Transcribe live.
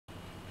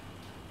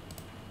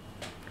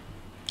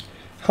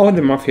How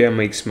the mafia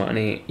makes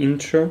money.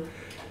 Intro.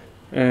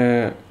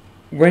 Uh,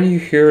 when you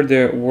hear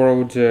the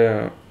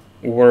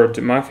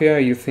word mafia,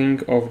 you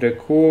think of the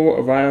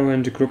cool,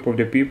 violent group of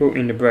the people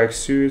in the black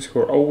suits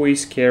who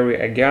always carry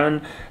a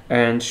gun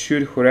and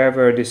shoot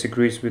whoever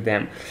disagrees with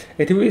them.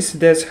 At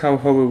least that's how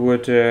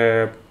Hollywood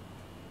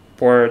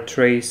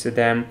portrays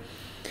them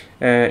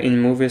in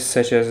movies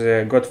such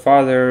as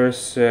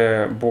Godfathers,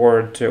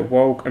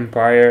 Boardwalk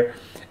Empire,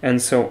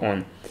 and so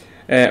on.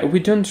 We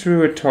don't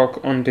really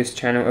talk on this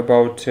channel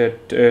about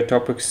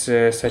topics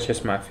such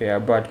as mafia,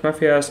 but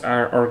mafias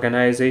are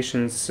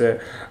organizations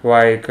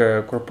like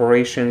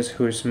corporations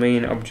whose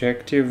main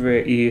objective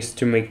is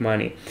to make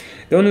money.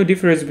 The only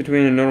difference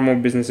between normal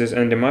businesses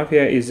and the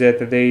mafia is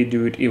that they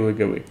do it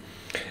illegally.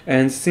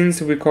 And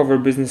since we cover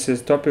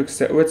businesses topics,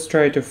 let's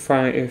try to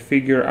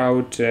figure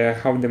out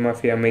how the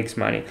mafia makes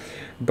money.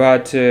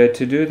 But to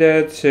do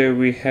that,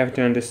 we have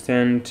to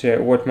understand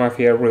what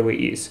mafia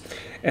really is.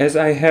 As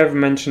I have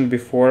mentioned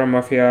before,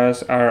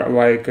 mafias are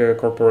like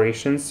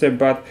corporations,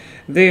 but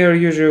they are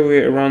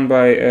usually run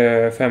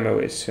by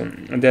families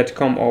that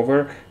come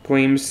over,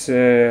 claims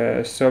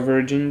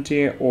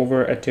sovereignty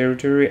over a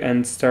territory,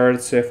 and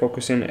starts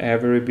focusing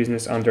every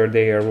business under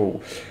their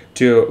rule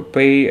to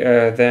pay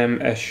them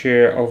a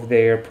share of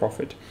their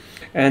profit.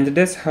 And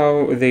that's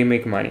how they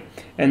make money.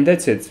 And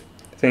that's it.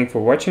 Thanks for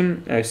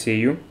watching. I see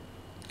you.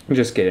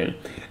 Just kidding.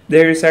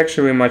 There is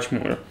actually much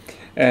more.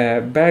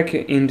 Back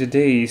in the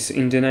days,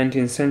 in the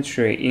 19th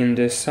century,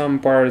 in some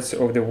parts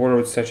of the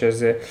world, such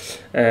as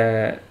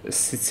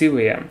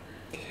Sicilia,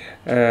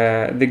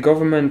 the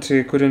government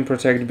couldn't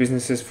protect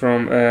businesses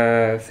from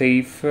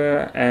thieves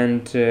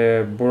and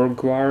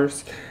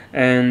burglars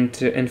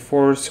and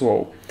enforce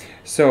law.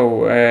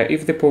 So,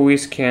 if the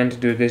police can't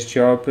do this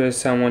job,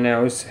 someone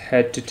else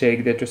had to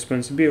take that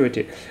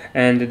responsibility,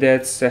 and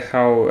that's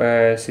how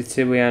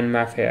Sicilian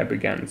mafia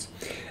begins.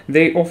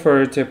 They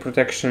offered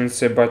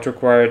protections but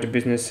required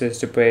businesses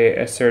to pay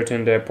a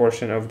certain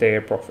portion of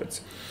their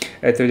profits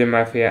to the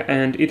mafia,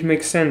 and it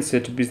makes sense to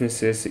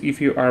businesses.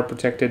 If you are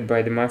protected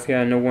by the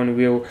mafia, no one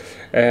will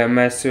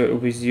mess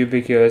with you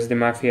because the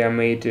mafia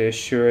made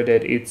sure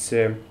that it's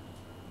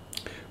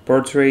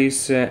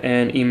portrays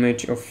an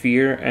image of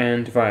fear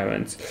and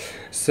violence,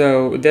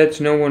 so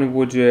that no one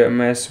would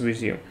mess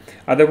with you.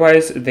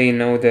 Otherwise, they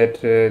know that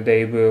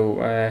they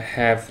will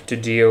have to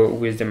deal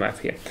with the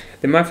mafia.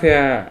 The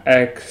mafia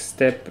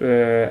acted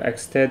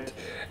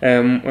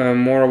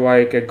more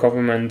like a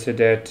government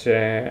that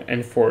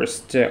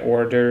enforced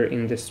order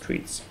in the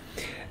streets.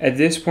 At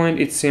this point,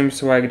 it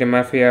seems like the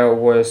mafia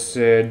was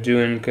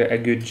doing a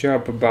good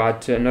job,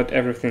 but not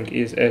everything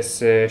is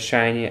as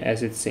shiny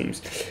as it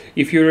seems.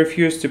 If you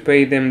refuse to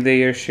pay them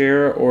their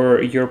share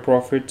or your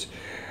profit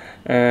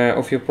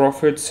of your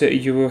profits,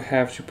 you will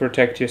have to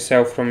protect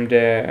yourself from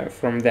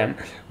them,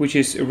 which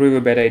is a really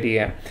bad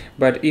idea.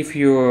 But if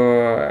you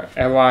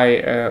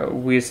ally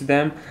with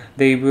them,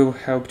 they will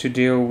help to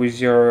deal with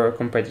your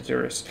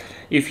competitors.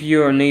 If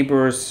your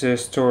neighbor's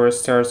store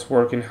starts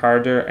working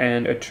harder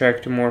and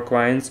attract more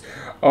clients,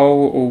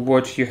 all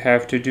what you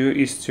have to do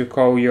is to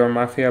call your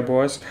mafia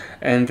boss,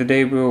 and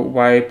they will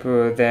wipe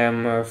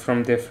them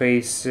from the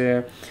face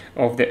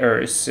of the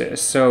earth,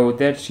 so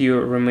that you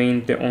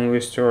remain the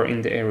only store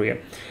in the area.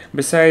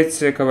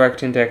 Besides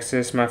collecting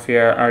taxes,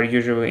 mafia are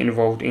usually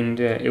involved in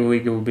the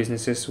illegal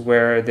businesses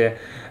where the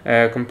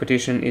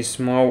competition is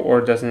small or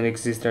doesn't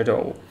exist at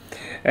all.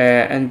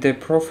 And the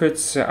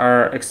profits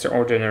are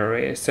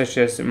extraordinary, such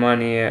as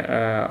money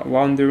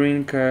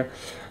laundering,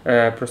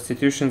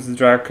 prostitution,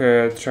 drug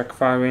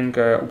trafficking,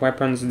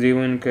 weapons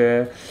dealing,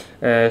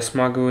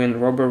 smuggling,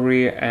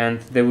 robbery,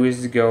 and the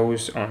list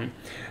goes on.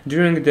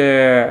 During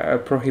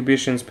the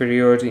prohibitions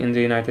period in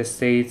the United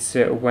States,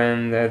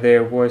 when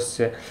there was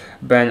a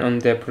ban on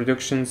the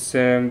productions,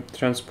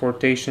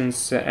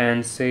 transportations,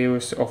 and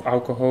sales of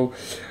alcohol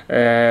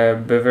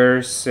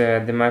beverages,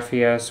 the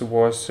mafias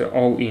was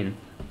all in.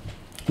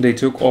 They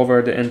took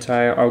over the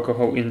entire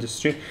alcohol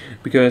industry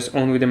because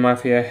only the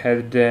mafia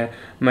had the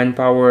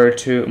manpower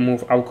to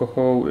move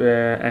alcohol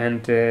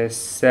and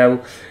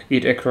sell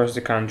it across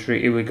the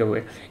country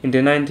illegally. In the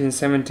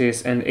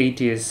 1970s and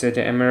 80s,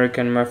 the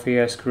American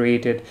mafias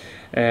created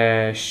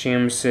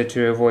schemes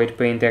to avoid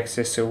paying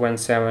taxes when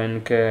selling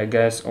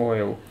gas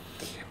oil.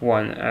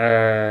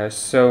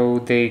 So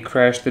they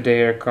crashed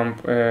their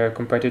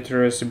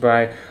competitors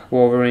by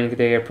lowering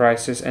their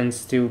prices and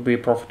still be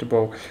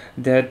profitable.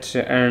 That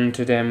earned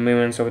them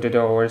millions of the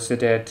dollars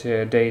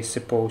that they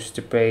supposed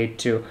to pay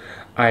to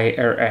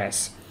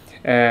IRS.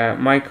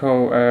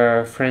 Michael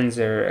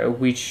Frenzer,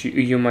 which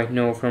you might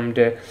know from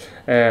the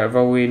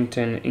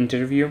Wellington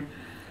interview.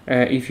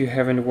 If you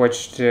haven't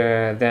watched,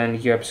 then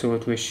you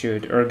absolutely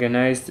should.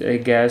 Organized a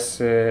gas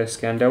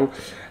scandal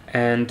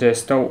and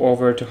stole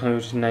over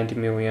 290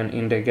 million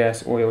in the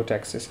gas oil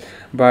taxes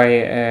by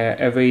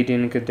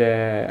evading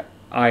the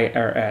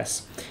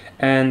IRS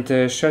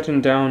and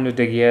shutting down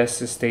the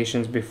gas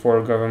stations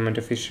before government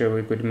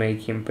officially could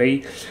make him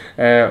pay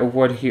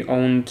what he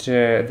owned.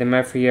 The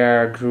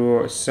mafia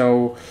grew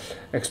so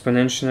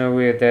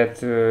exponentially that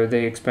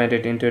they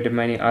expanded into the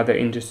many other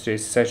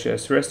industries such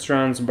as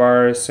restaurants,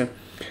 bars,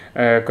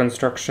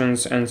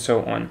 constructions, and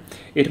so on.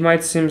 It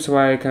might seem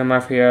like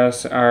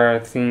mafias are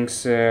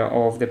things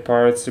of the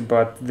past,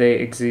 but they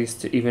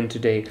exist even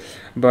today.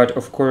 But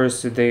of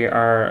course, they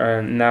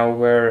are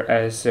nowhere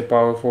as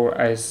powerful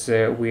as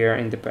we are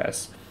in the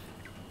past.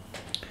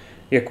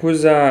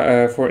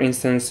 Yakuza, for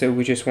instance,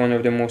 which is one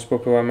of the most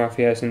popular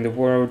mafias in the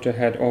world,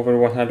 had over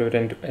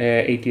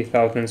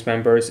 180,000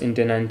 members in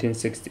the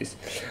 1960s.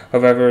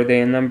 However,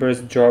 their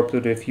numbers dropped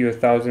to a few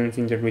thousand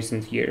in the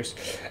recent years,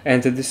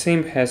 and the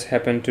same has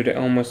happened to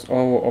almost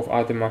all of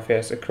other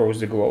mafias across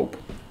the globe.